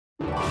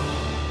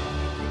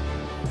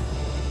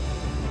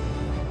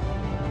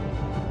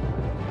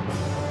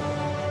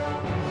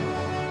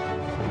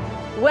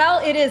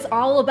Well, it is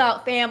all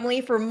about family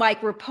for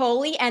Mike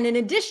Repole. And in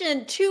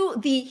addition to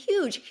the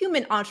huge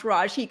human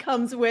entourage he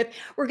comes with,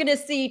 we're going to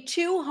see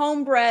two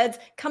homebreds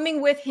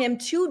coming with him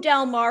to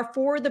Del Mar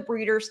for the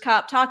Breeders'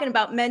 Cup, talking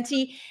about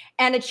Mentee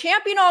and a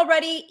champion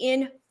already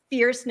in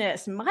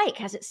Fierceness. Mike,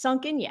 has it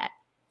sunk in yet?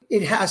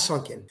 It has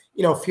sunk in.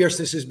 You know,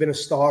 Fierceness has been a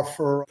star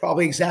for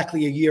probably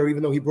exactly a year,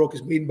 even though he broke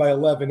his maiden by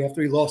 11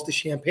 after he lost to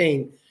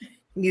Champagne.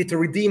 He needed to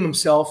redeem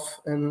himself,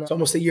 and it's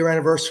almost a year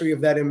anniversary of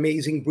that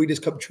amazing Breeders'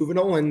 Cup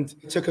Juvenile, and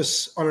it took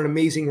us on an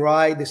amazing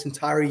ride this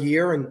entire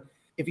year. And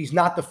if he's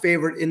not the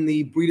favorite in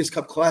the Breeders'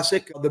 Cup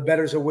Classic, the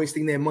bettors are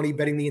wasting their money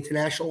betting the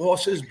international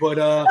horses. But,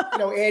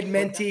 add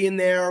Mentee in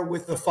there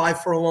with a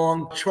 5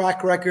 furlong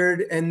track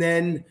record, and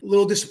then a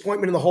little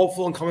disappointment in the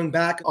hopeful and coming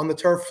back on the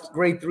turf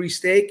grade 3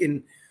 stake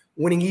and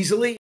winning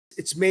easily.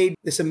 It's made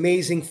this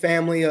amazing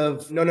family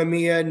of Nonna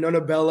Mia,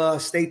 Nonna Bella,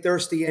 Stay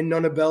Thirsty, and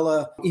Nonna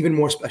Bella even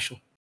more special.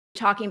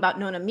 Talking about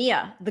Nonna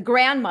Mia, the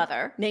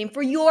grandmother, named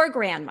for your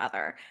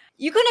grandmother.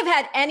 You couldn't have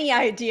had any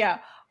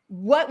idea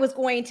what was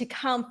going to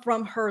come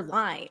from her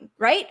line,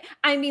 right?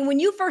 I mean, when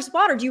you first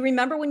bought her, do you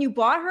remember when you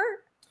bought her?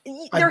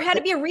 There had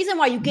to be a reason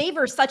why you gave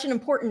her such an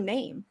important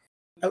name.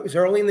 It was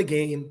early in the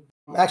game.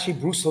 Actually,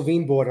 Bruce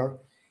Levine bought her.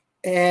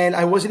 And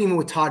I wasn't even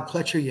with Todd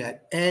Pletcher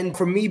yet. And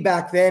for me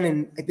back then,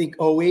 in I think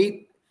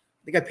 08,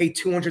 I think I paid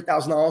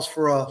 $200,000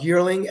 for a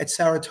yearling at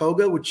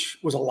Saratoga, which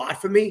was a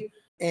lot for me.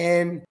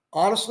 And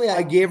honestly,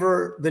 I gave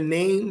her the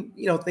name,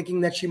 thinking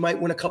that she might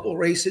win a couple of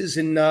races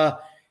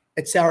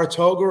at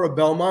Saratoga or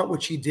Belmont,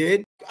 which she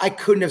did. I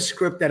couldn't have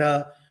scripted that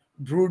a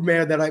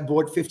broodmare that I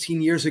bought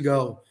 15 years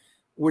ago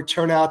would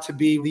turn out to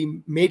be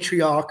the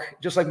matriarch,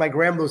 just like my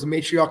grandmother was the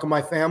matriarch of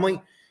my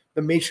family,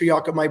 the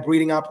matriarch of my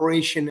breeding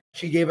operation.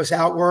 She gave us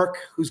Outwork,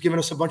 who's given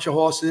us a bunch of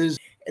horses.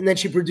 And then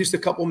she produced a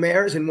couple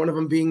mares, and one of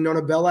them being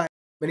Nonna Bella.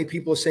 Many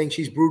people are saying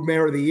she's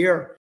broodmare of the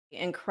year.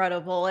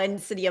 Incredible.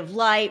 And City of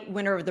Light,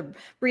 winner of the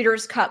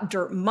Breeders' Cup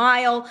Dirt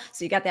Mile.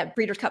 So you got that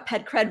Breeders' Cup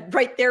ped cred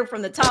right there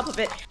from the top of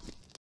it.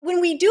 When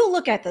we do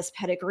look at this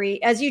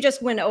pedigree, as you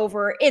just went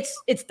over, it's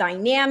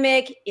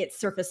dynamic, it's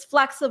surface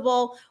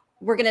flexible.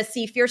 We're going to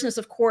see Fierceness,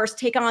 of course,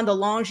 take on the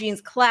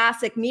Longines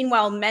Classic.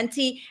 Meanwhile,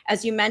 Mentee,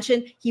 as you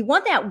mentioned, he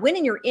won that win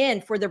and you're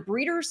in for the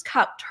Breeders'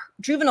 Cup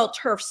Juvenile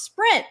Turf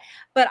Sprint.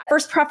 But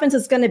first preference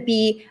is going to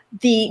be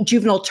the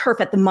Juvenile Turf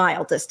at the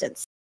mile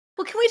distance.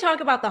 Well, can we talk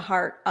about the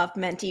heart of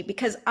Mentee?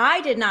 Because I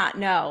did not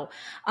know,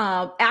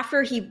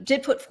 after he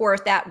did put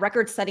forth that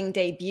record-setting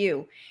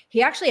debut,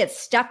 he actually had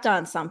stepped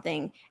on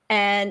something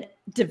and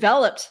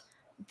developed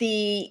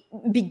the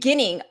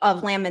beginning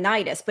of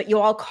laminitis, but you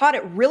all caught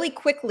it really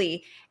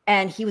quickly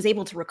and he was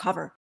able to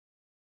recover.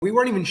 We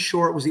weren't even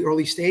sure it was the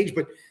early stage,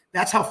 but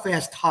that's how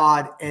fast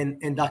Todd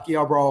and Doc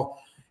Yarbrough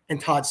and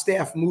Todd's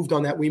staff moved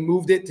on that. We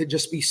moved it to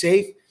just be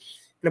safe.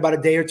 And about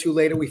a day or two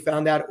later, we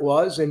found out it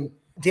was. And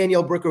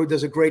Danielle Bricker, who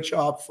does a great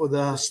job for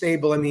the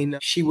stable. I mean,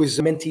 she was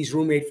Mentee's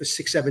roommate for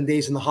 6-7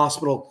 days in the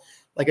hospital,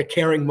 like a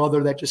caring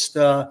mother that just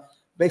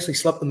basically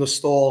slept in the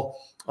stall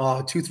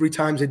 2-3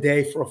 times a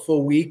day for a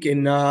full week.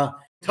 And Todd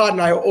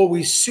and I are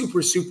always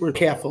super, super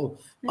careful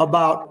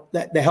about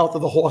that. The health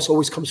of the horse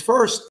always comes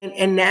first.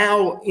 And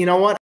now, you know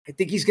what? I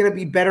think he's going to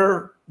be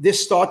better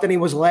this start than he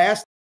was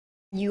last.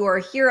 You are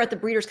here at the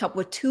Breeders' Cup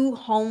with two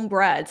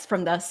homebreds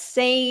from the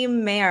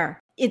same mare.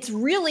 It's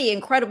really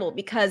incredible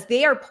because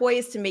they are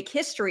poised to make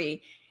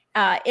history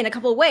in a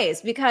couple of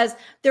ways, because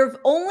there have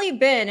only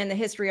been in the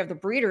history of the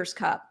Breeders'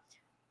 Cup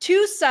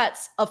 2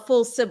 sets of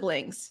full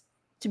siblings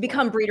to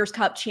become Breeders'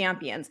 Cup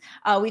champions.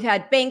 We've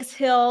had Banks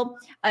Hill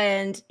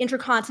and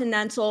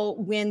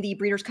Intercontinental win the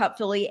Breeders' Cup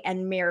filly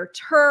and mare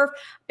turf.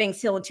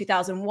 Banks Hill in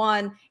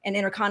 2001 and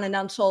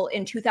Intercontinental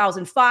in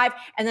 2005.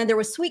 And then there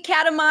was Sweet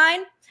Cat of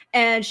Mine,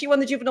 and she won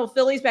the juvenile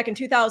fillies back in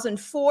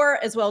 2004,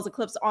 as well as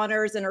Eclipse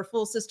Honors, and her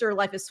full sister,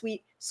 Life is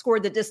Sweet,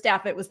 scored the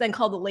distaff. It was then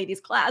called the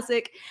Ladies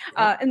Classic,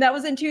 and that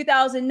was in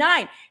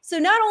 2009. So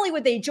not only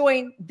would they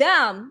join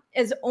them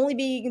as only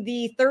being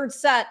the 3rd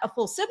set of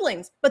full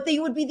siblings, but they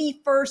would be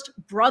the first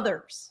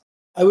brothers.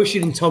 I wish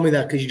you didn't tell me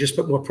that, because you just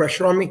put more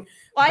pressure on me.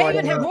 Well, I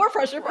even have more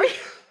pressure for you.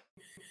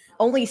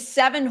 Only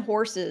 7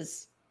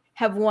 horses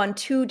have won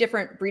 2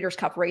 different Breeders'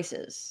 Cup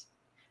races.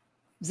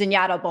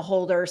 Zenyatta,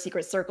 Beholder,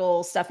 Secret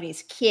Circle,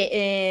 Stephanie's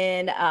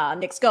Kitten,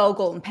 Nick's Go,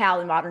 Golden Pal,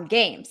 and Modern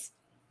Games.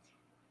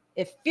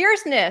 If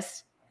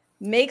Fierceness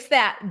makes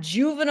that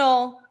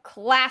juvenile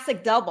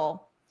classic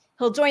double,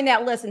 he'll join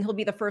that list and he'll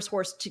be the first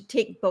horse to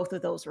take both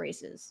of those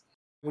races.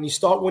 When you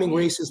start winning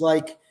races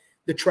like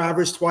the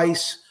Travers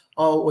twice,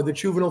 or the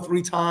Juvenile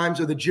 3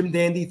 times, or the Jim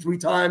Dandy 3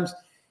 times,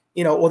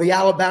 or the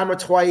Alabama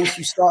twice,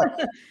 you start,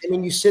 and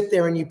then you sit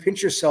there and you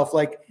pinch yourself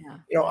like,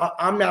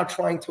 I'm now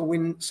trying to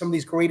win some of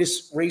these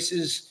greatest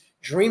races,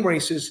 dream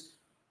races,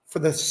 for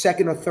the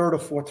 2nd or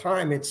 3rd or 4th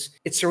time. It's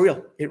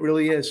surreal. It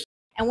really is.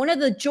 And one of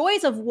the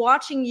joys of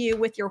watching you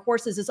with your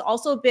horses has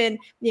also been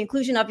the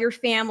inclusion of your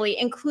family,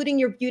 including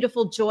your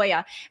beautiful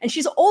Joya. And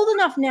she's old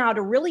enough now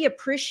to really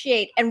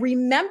appreciate and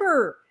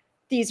remember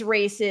these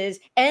races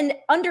and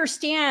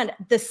understand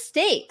the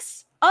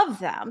stakes of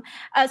them.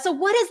 So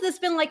what has this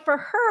been like for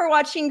her,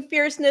 watching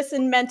Fierceness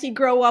and Mentee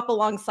grow up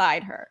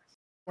alongside her?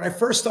 When I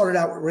first started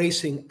out with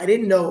racing, I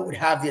didn't know it would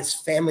have this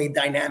family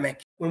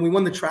dynamic. When we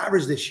won the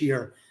Travers this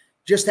year,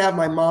 just to have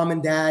my mom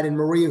and dad and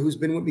Maria, who's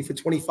been with me for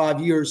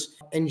 25 years,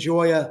 and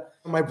Joya,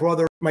 my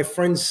brother, my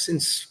friends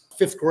since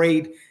 5th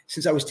grade,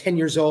 since I was 10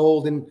 years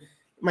old, and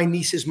my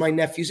nieces, my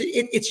nephews,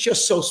 it's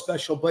just so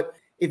special. But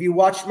if you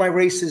watch my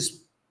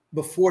races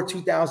before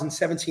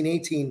 2017,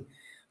 18,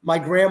 my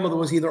grandmother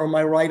was either on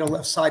my right or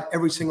left side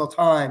every single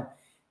time.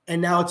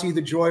 And now it's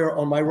either Joya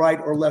on my right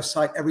or left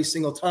side every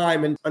single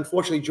time. And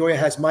unfortunately, Joya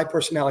has my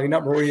personality,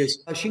 not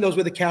Maria's. She knows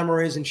where the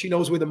camera is and she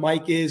knows where the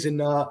mic is. And,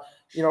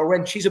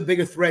 Ren, she's a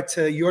bigger threat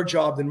to your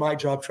job than my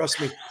job. Trust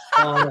me.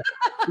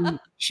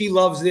 She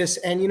loves this.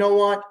 And you know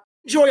what?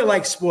 Joya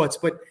likes sports,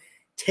 but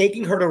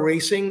taking her to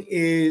racing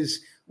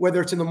is,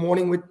 whether it's in the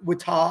morning with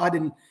Todd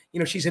and,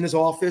 she's in his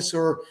office,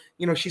 or,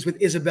 she's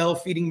with Isabel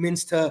feeding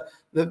mints to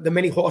the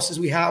many horses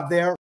we have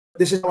there.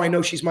 This is how I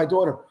know she's my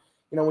daughter.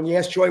 When you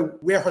ask Joy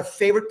where her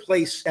favorite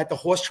place at the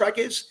horse track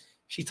is,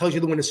 she tells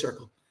you the winner's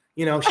circle.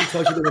 She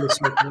tells you the winner's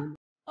circle.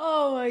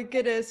 Oh my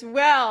goodness.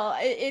 Well,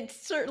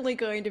 it's certainly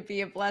going to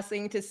be a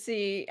blessing to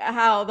see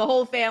how the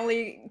whole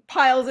family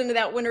piles into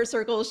that winner's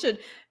circle should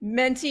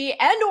Mentee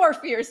and or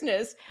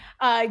Fierceness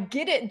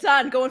get it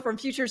done, going from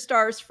Future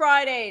Stars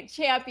Friday,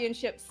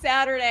 Championship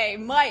Saturday.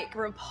 Mike,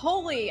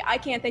 Repole, I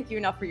can't thank you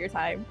enough for your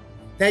time.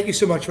 Thank you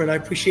so much, Ren. I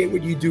appreciate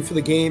what you do for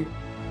the game.